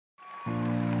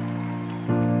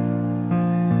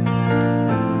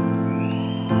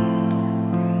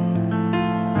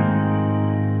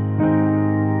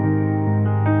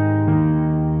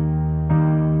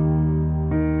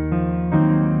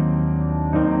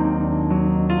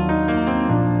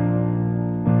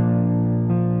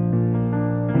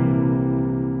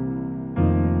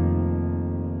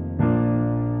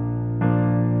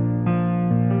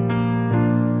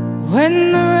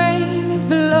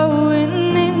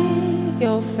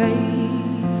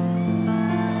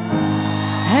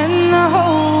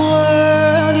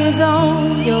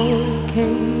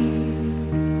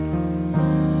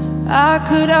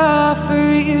could offer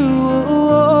you a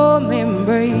warm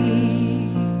embrace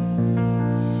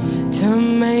to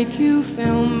make you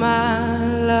feel my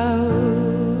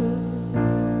love.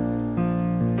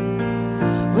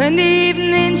 When the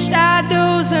evening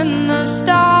shadows and the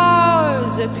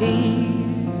stars appear,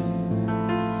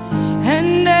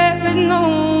 and there is no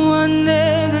one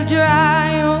there to dry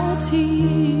your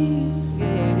tears,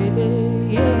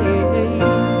 yeah, yeah.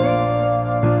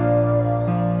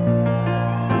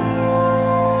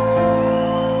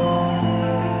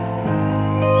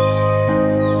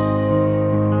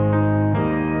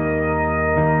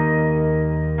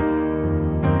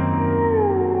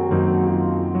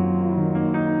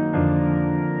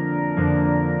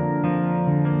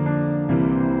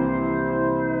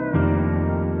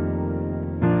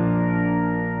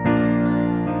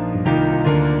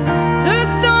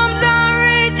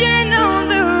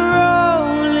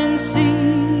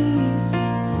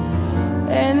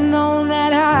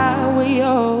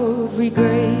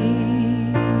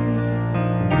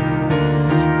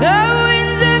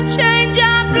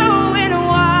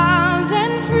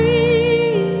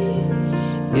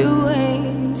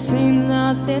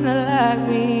 Like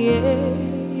me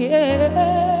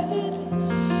yet.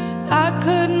 I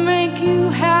could make you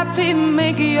happy,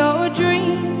 make your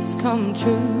dreams come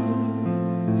true.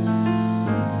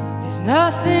 There's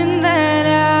nothing that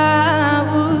I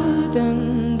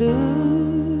wouldn't do.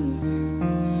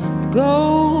 I'd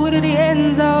go to the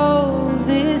ends of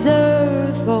this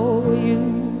earth for you,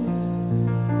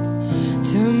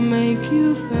 to make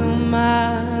you feel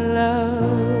my